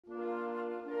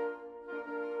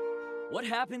What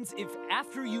happens if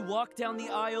after you walk down the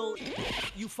aisle,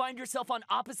 you find yourself on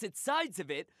opposite sides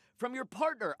of it from your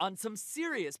partner on some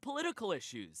serious political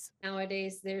issues?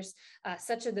 Nowadays, there's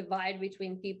such a divide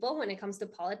between people when it comes to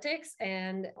politics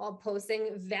and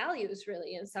opposing values,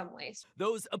 really, in some ways.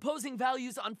 Those opposing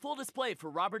values on full display for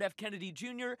Robert F. Kennedy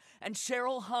Jr. and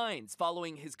Cheryl Hines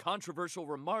following his controversial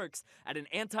remarks at an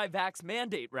anti-vax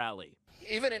mandate rally.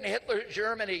 Even in Hitler's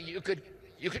Germany, you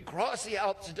could cross the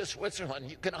Alps into Switzerland.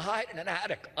 You can hide in an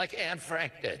attic like Anne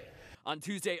Frank did. On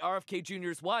Tuesday, RFK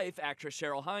Jr.'s wife, actress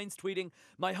Cheryl Hines, tweeting,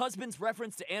 "My husband's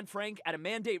reference to Anne Frank at a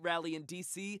mandate rally in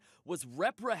D.C. was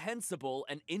reprehensible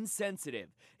and insensitive.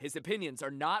 His opinions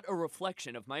are not a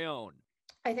reflection of my own."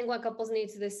 I think what couples need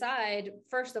to decide,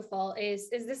 first of all, is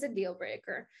this a deal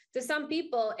breaker? To some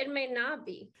people, it may not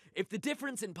be. If the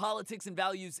difference in politics and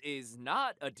values is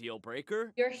not a deal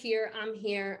breaker, you're here, I'm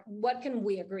here, what can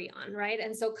we agree on, right?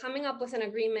 And so coming up with an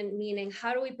agreement, meaning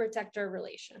how do we protect our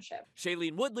relationship?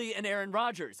 Shailene Woodley and Aaron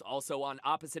Rodgers, also on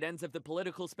opposite ends of the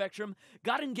political spectrum,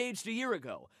 got engaged a year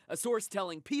ago. A source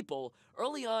telling People,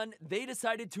 early on, they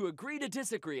decided to agree to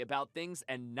disagree about things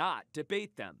and not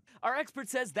debate them. Our expert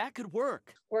says that could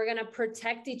work. We're going to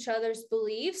protect each other's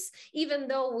beliefs, even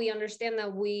though we understand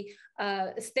that we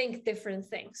think different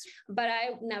things. But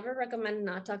I never recommend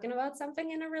not talking about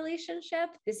something in a relationship.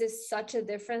 This is such a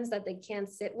difference that they can't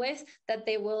sit with, that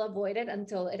they will avoid it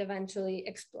until it eventually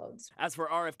explodes. As for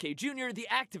RFK Jr., the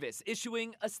activist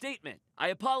issuing a statement. "I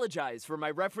apologize for my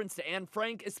reference to Anne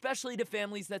Frank, especially to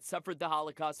families that suffered the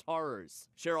Holocaust horrors."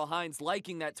 Cheryl Hines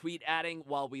liking that tweet, adding,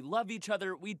 "While we love each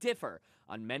other, we differ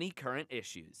on many current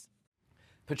issues."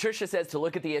 Patricia says to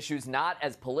look at the issues not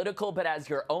as political, but as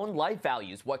your own life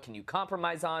values. What can you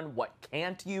compromise on? What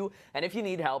can't you? And if you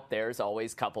need help, there's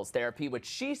always couples therapy, which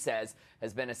she says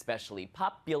has been especially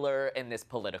popular in this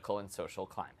political and social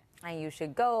climate. And you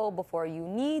should go before you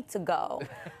need to go.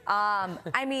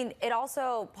 I mean,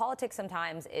 politics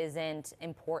sometimes isn't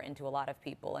important to a lot of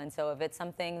people. And so if it's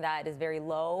something that is very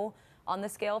low on the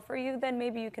scale for you, then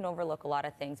maybe you can overlook a lot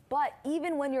of things. But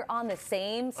even when you're on the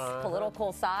same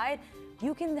political side,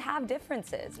 you can have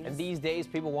differences. And these days,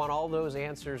 people want all those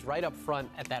answers right up front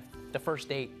at the first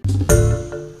date.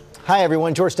 Hi,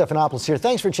 everyone. George Stephanopoulos here.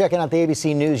 Thanks for checking out the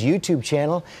ABC News YouTube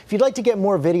channel. If you'd like to get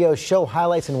more videos, show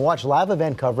highlights, and watch live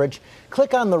event coverage,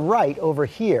 click on the right over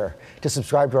here to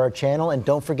subscribe to our channel. And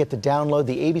don't forget to download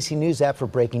the ABC News app for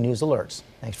breaking news alerts.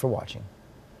 Thanks for watching.